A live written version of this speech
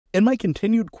In my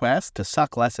continued quest to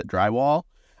suck less at drywall,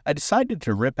 I decided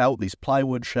to rip out these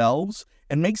plywood shelves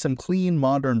and make some clean,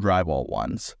 modern drywall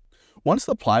ones. Once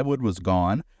the plywood was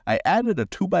gone, I added a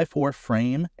 2x4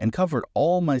 frame and covered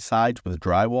all my sides with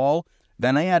drywall.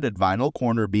 Then I added vinyl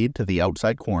corner bead to the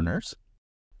outside corners.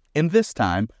 And this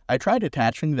time, I tried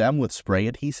attaching them with spray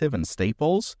adhesive and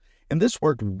staples, and this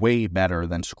worked way better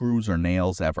than screws or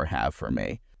nails ever have for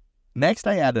me. Next,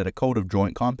 I added a coat of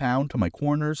joint compound to my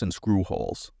corners and screw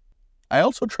holes. I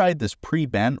also tried this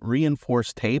pre-bent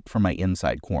reinforced tape for my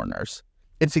inside corners.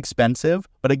 It's expensive,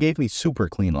 but it gave me super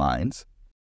clean lines.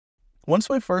 Once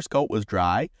my first coat was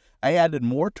dry, I added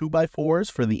more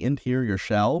 2x4s for the interior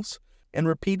shelves and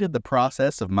repeated the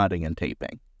process of mudding and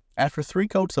taping. After 3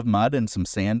 coats of mud and some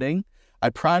sanding,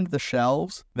 I primed the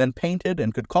shelves, then painted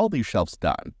and could call these shelves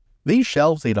done. These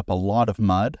shelves ate up a lot of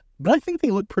mud, but I think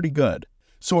they look pretty good.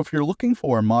 So if you're looking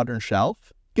for a modern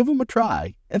shelf, give them a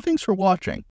try, and thanks for watching.